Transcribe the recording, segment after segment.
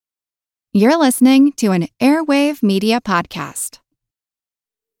You're listening to an Airwave Media Podcast.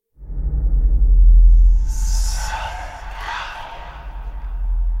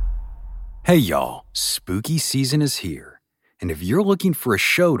 Hey y'all, spooky season is here. And if you're looking for a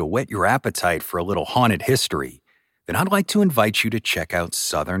show to whet your appetite for a little haunted history, then I'd like to invite you to check out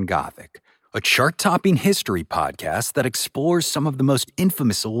Southern Gothic, a chart-topping history podcast that explores some of the most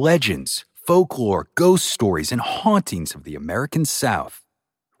infamous legends, folklore, ghost stories, and hauntings of the American South.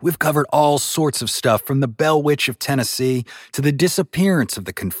 We've covered all sorts of stuff from the Bell Witch of Tennessee to the disappearance of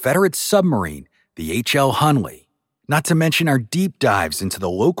the Confederate submarine, the H.L. Hunley. Not to mention our deep dives into the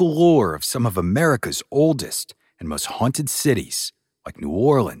local lore of some of America's oldest and most haunted cities, like New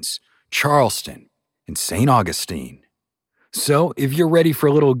Orleans, Charleston, and St. Augustine. So, if you're ready for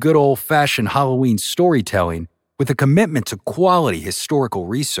a little good old-fashioned Halloween storytelling with a commitment to quality historical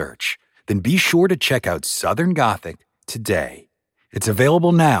research, then be sure to check out Southern Gothic today. It's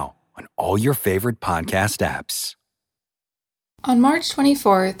available now on all your favorite podcast apps. On March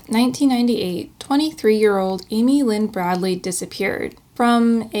 24, 1998, 23-year-old Amy Lynn Bradley disappeared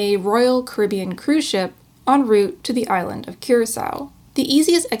from a Royal Caribbean cruise ship en route to the island of Curacao. The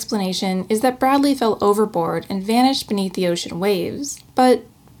easiest explanation is that Bradley fell overboard and vanished beneath the ocean waves. But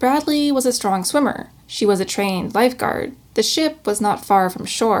Bradley was a strong swimmer. She was a trained lifeguard. The ship was not far from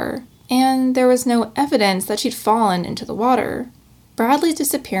shore, and there was no evidence that she'd fallen into the water. Bradley's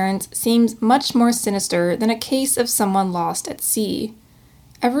disappearance seems much more sinister than a case of someone lost at sea.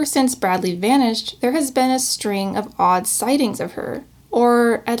 Ever since Bradley vanished, there has been a string of odd sightings of her,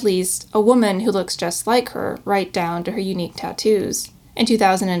 or at least a woman who looks just like her, right down to her unique tattoos. In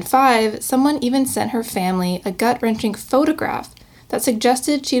 2005, someone even sent her family a gut-wrenching photograph that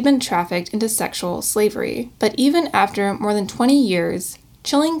suggested she'd been trafficked into sexual slavery. But even after more than 20 years,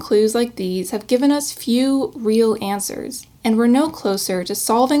 chilling clues like these have given us few real answers, and we're no closer to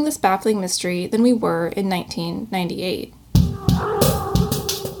solving this baffling mystery than we were in 1998.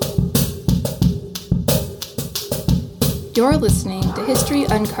 You're listening to History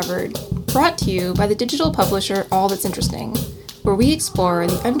Uncovered, brought to you by the digital publisher All That's Interesting, where we explore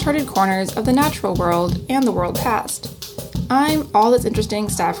the uncharted corners of the natural world and the world past. I'm All That's Interesting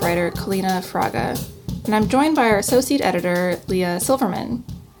staff writer Kalina Fraga, and I'm joined by our associate editor Leah Silverman.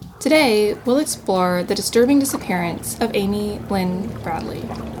 Today, we'll explore the disturbing disappearance of Amy Lynn Bradley.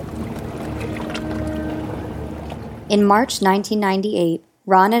 In March 1998,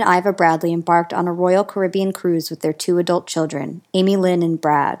 Ron and Iva Bradley embarked on a Royal Caribbean cruise with their two adult children, Amy Lynn and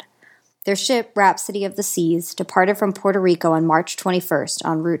Brad. Their ship, Rhapsody of the Seas, departed from Puerto Rico on March 21st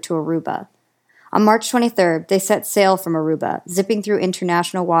en route to Aruba. On March 23rd, they set sail from Aruba, zipping through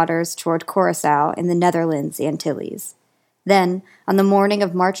international waters toward Curacao in the Netherlands Antilles. Then, on the morning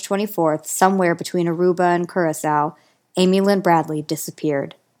of March 24th, somewhere between Aruba and Curacao, Amy Lynn Bradley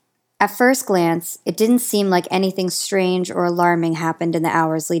disappeared. At first glance, it didn't seem like anything strange or alarming happened in the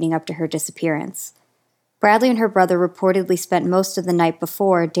hours leading up to her disappearance. Bradley and her brother reportedly spent most of the night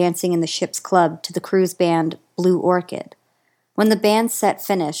before dancing in the ship's club to the cruise band Blue Orchid. When the band's set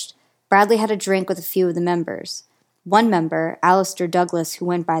finished, Bradley had a drink with a few of the members. One member, Alistair Douglas, who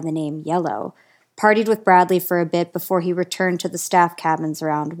went by the name Yellow, partied with Bradley for a bit before he returned to the staff cabins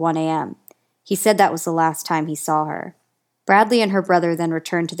around 1 a.m. He said that was the last time he saw her. Bradley and her brother then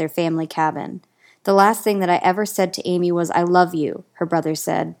returned to their family cabin. The last thing that I ever said to Amy was, "I love you," her brother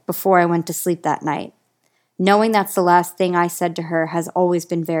said, before I went to sleep that night. Knowing that's the last thing I said to her has always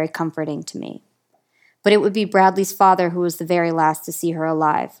been very comforting to me. But it would be Bradley's father who was the very last to see her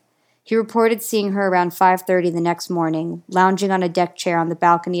alive. He reported seeing her around 5:30 the next morning, lounging on a deck chair on the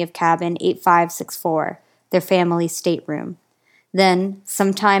balcony of cabin 8564, their family's stateroom. Then,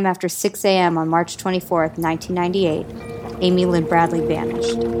 sometime after 6 a.m. on March 24th, 1998, Amy Lynn Bradley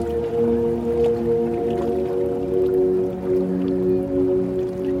vanished.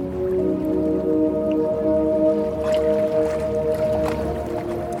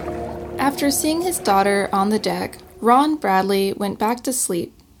 After seeing his daughter on the deck, Ron Bradley went back to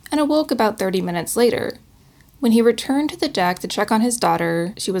sleep and awoke about 30 minutes later. When he returned to the deck to check on his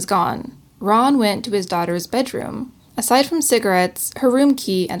daughter, she was gone. Ron went to his daughter's bedroom. Aside from cigarettes, her room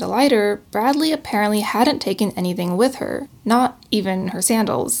key, and a lighter, Bradley apparently hadn't taken anything with her, not even her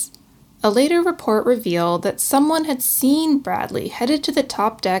sandals. A later report revealed that someone had seen Bradley headed to the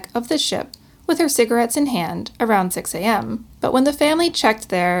top deck of the ship with her cigarettes in hand around 6 a.m. But when the family checked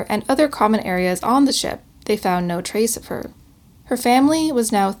there and other common areas on the ship, they found no trace of her. Her family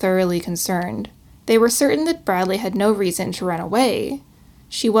was now thoroughly concerned. They were certain that Bradley had no reason to run away.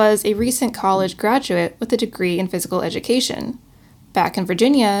 She was a recent college graduate with a degree in physical education. Back in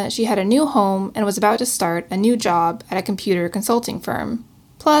Virginia, she had a new home and was about to start a new job at a computer consulting firm.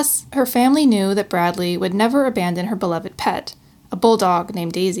 Plus, her family knew that Bradley would never abandon her beloved pet, a bulldog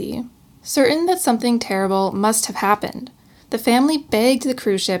named Daisy. Certain that something terrible must have happened, the family begged the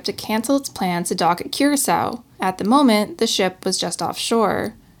cruise ship to cancel its plans to dock at Curacao. At the moment, the ship was just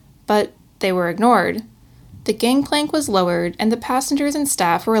offshore. But they were ignored. The gangplank was lowered and the passengers and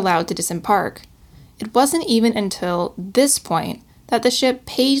staff were allowed to disembark. It wasn't even until this point that the ship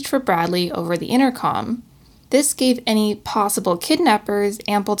paged for Bradley over the intercom. This gave any possible kidnappers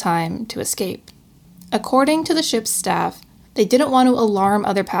ample time to escape. According to the ship's staff, they didn't want to alarm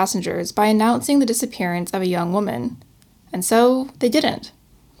other passengers by announcing the disappearance of a young woman. And so they didn't.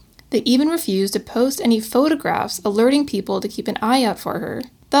 They even refused to post any photographs alerting people to keep an eye out for her.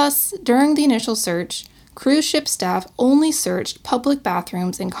 Thus, during the initial search, cruise ship staff only searched public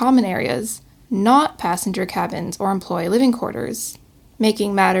bathrooms and common areas, not passenger cabins or employee living quarters.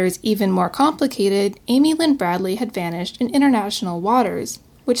 Making matters even more complicated, Amy Lynn Bradley had vanished in international waters,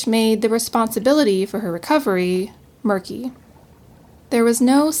 which made the responsibility for her recovery murky. There was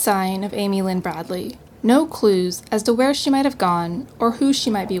no sign of Amy Lynn Bradley, no clues as to where she might have gone or who she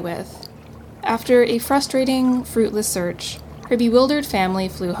might be with. After a frustrating, fruitless search, her bewildered family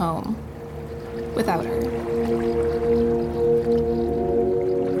flew home without her.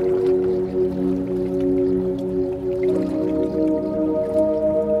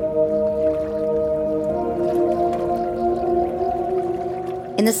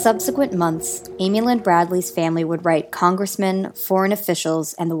 In the subsequent months, Amy Lynn Bradley's family would write congressmen, foreign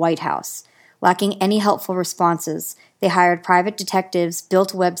officials, and the White House. Lacking any helpful responses, they hired private detectives,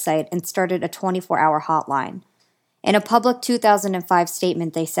 built a website, and started a 24-hour hotline. In a public 2005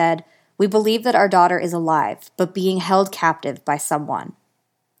 statement, they said, "We believe that our daughter is alive, but being held captive by someone."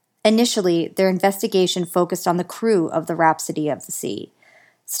 Initially, their investigation focused on the crew of the Rhapsody of the Sea.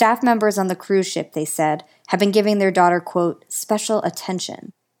 Staff members on the cruise ship, they said, had been giving their daughter, quote, special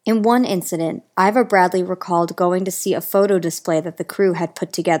attention. In one incident, Iva Bradley recalled going to see a photo display that the crew had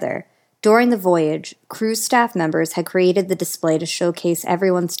put together. During the voyage, cruise staff members had created the display to showcase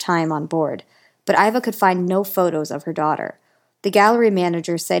everyone's time on board, but Iva could find no photos of her daughter. The gallery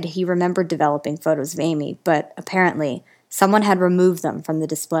manager said he remembered developing photos of Amy, but apparently, someone had removed them from the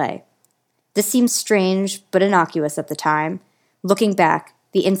display. This seemed strange, but innocuous at the time. Looking back,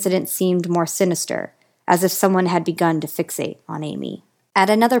 the incident seemed more sinister, as if someone had begun to fixate on Amy. At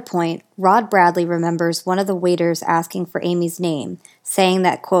another point, Rod Bradley remembers one of the waiters asking for Amy's name, saying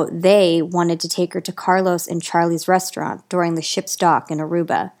that, quote, they wanted to take her to Carlos and Charlie's restaurant during the ship's dock in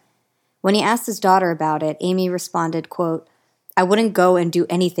Aruba. When he asked his daughter about it, Amy responded, quote, I wouldn't go and do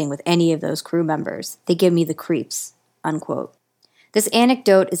anything with any of those crew members. They give me the creeps, unquote. This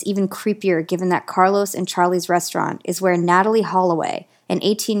anecdote is even creepier given that Carlos and Charlie's restaurant is where Natalie Holloway, an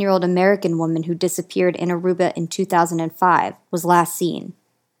 18-year-old American woman who disappeared in Aruba in 2005, was last seen.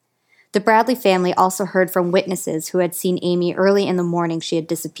 The Bradley family also heard from witnesses who had seen Amy early in the morning she had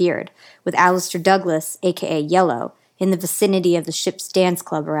disappeared, with Alistair Douglas, aka Yellow, in the vicinity of the ship's dance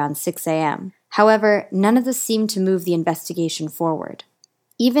club around 6 a.m. However, none of this seemed to move the investigation forward.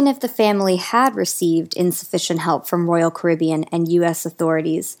 Even if the family had received insufficient help from Royal Caribbean and U.S.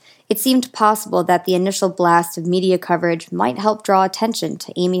 authorities, it seemed possible that the initial blast of media coverage might help draw attention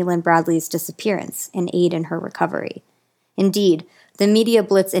to Amy Lynn Bradley's disappearance and aid in her recovery. Indeed, the media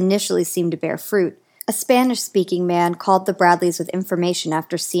blitz initially seemed to bear fruit. A Spanish-speaking man called the Bradleys with information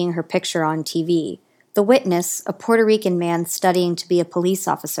after seeing her picture on TV. The witness, a Puerto Rican man studying to be a police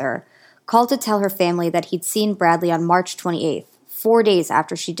officer, called to tell her family that he'd seen Bradley on March 28th, 4 days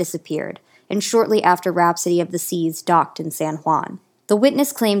after she disappeared, and shortly after Rhapsody of the Seas docked in San Juan. The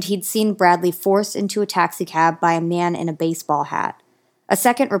witness claimed he'd seen Bradley forced into a taxicab by a man in a baseball hat. A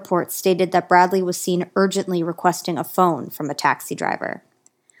second report stated that Bradley was seen urgently requesting a phone from a taxi driver.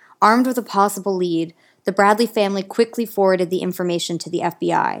 Armed with a possible lead, the Bradley family quickly forwarded the information to the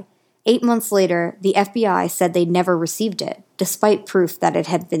FBI. 8 months later, the FBI said they'd never received it, despite proof that it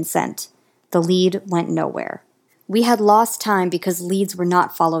had been sent. The lead went nowhere. We had lost time because leads were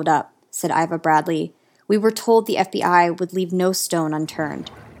not followed up, said Iva Bradley. We were told the FBI would leave no stone unturned.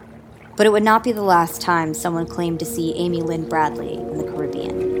 But it would not be the last time someone claimed to see Amy Lynn Bradley in the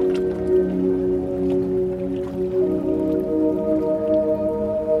Caribbean.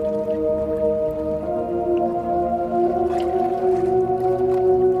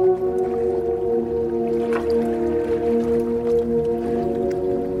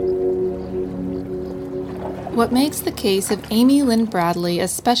 What makes the case of Amy Lynn Bradley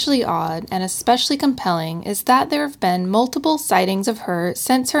especially odd and especially compelling is that there have been multiple sightings of her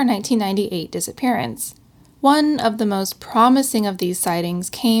since her 1998 disappearance. One of the most promising of these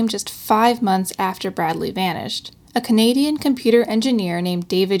sightings came just 5 months after Bradley vanished. A Canadian computer engineer named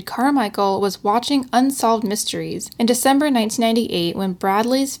David Carmichael was watching Unsolved Mysteries in December 1998 when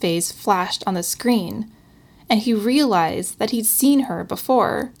Bradley's face flashed on the screen, and he realized that he'd seen her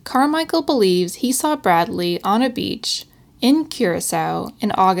before. Carmichael believes he saw Bradley on a beach in Curacao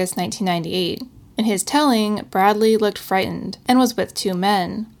in August 1998. In his telling, Bradley looked frightened and was with two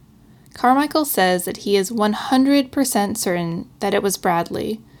men. Carmichael says that he is 100% certain that it was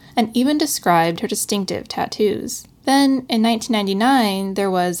Bradley, and even described her distinctive tattoos. Then, in 1999, there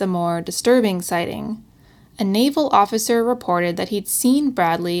was a more disturbing sighting. A naval officer reported that he'd seen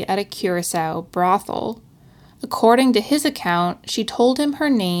Bradley at a Curacao brothel. According to his account, she told him her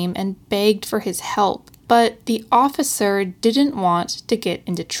name and begged for his help, but the officer didn't want to get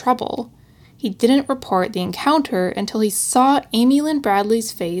into trouble. He didn't report the encounter until he saw Amy Lynn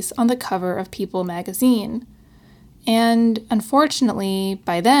Bradley's face on the cover of People magazine. And unfortunately,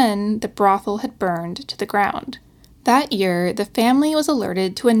 by then, the brothel had burned to the ground. That year, the family was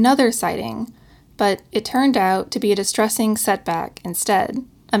alerted to another sighting, but it turned out to be a distressing setback instead.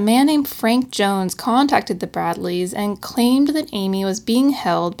 A man named Frank Jones contacted the Bradleys and claimed that Amy was being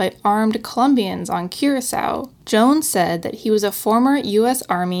held by armed Colombians on Curacao. Jones said that he was a former U.S.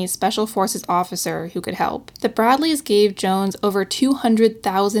 Army Special Forces officer who could help. The Bradleys gave Jones over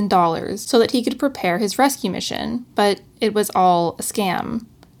 $200,000 so that he could prepare his rescue mission, but it was all a scam.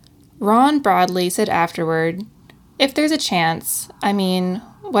 Ron Bradley said afterward, "If there's a chance,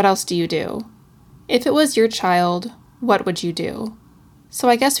 what else do you do? If it was your child, what would you do? So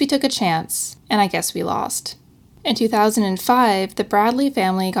I guess we took a chance, and I guess we lost." In 2005, the Bradley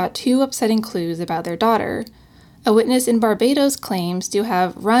family got two upsetting clues about their daughter. A witness in Barbados claims to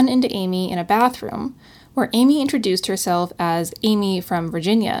have run into Amy in a bathroom, where Amy introduced herself as Amy from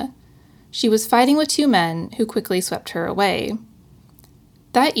Virginia. She was fighting with two men who quickly swept her away.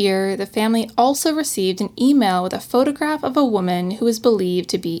 That year, the family also received an email with a photograph of a woman who was believed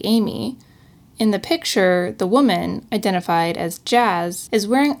to be Amy. In the picture, the woman, identified as Jazz, is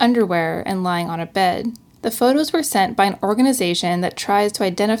wearing underwear and lying on a bed. The photos were sent by an organization that tries to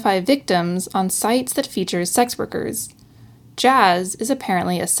identify victims on sites that feature sex workers. Jazz is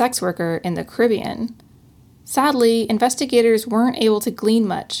apparently a sex worker in the Caribbean. Sadly, investigators weren't able to glean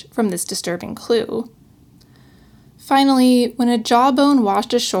much from this disturbing clue. Finally, when a jawbone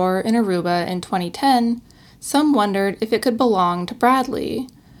washed ashore in Aruba in 2010, some wondered if it could belong to Bradley.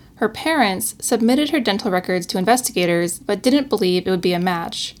 Her parents submitted her dental records to investigators but didn't believe it would be a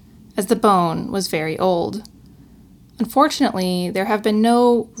match, as the bone was very old. Unfortunately, there have been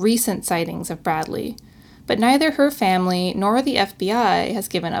no recent sightings of Bradley, but neither her family nor the FBI has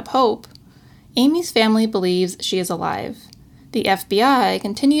given up hope. Amy's family believes she is alive. The FBI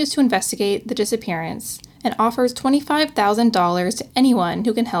continues to investigate the disappearance and offers $25,000 to anyone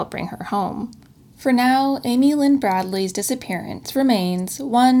who can help bring her home. For now, Amy Lynn Bradley's disappearance remains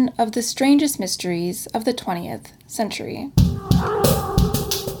one of the strangest mysteries of the 20th century.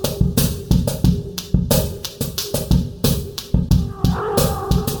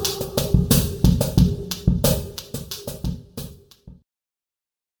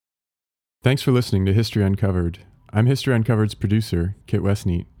 Thanks for listening to History Uncovered. I'm History Uncovered's producer, Kit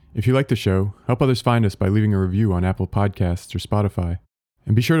Westneat. If you like the show, help others find us by leaving a review on Apple Podcasts or Spotify.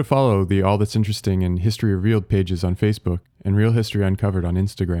 And be sure to follow the All That's Interesting and History Revealed pages on Facebook and Real History Uncovered on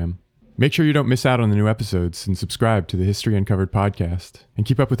Instagram. Make sure you don't miss out on the new episodes and subscribe to the History Uncovered podcast. And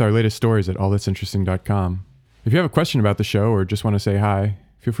keep up with our latest stories at allthat'sinteresting.com. If you have a question about the show or just want to say hi,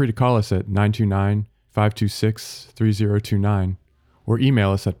 feel free to call us at 929-526-3029 or email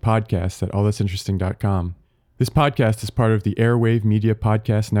us at podcast@allthat'sinteresting.com. This podcast is part of the Airwave Media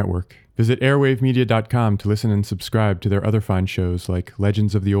Podcast Network. Visit airwavemedia.com to listen and subscribe to their other fine shows like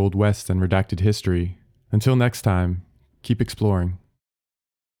Legends of the Old West and Redacted History. Until next time, keep exploring.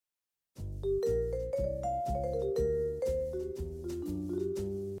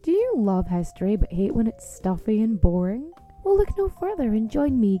 Do you love history but hate when it's stuffy and boring? Well, look no further and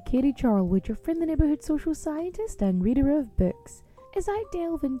join me, Katie Charlwood, your friendly neighbourhood social scientist and reader of books, as I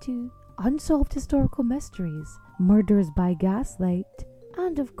delve into unsolved historical mysteries, murders by gaslight,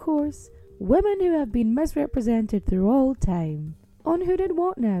 and of course, women who have been misrepresented through all time. On Who Did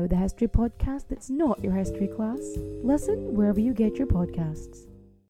What Now, the history podcast that's not your history class. Listen wherever you get your podcasts.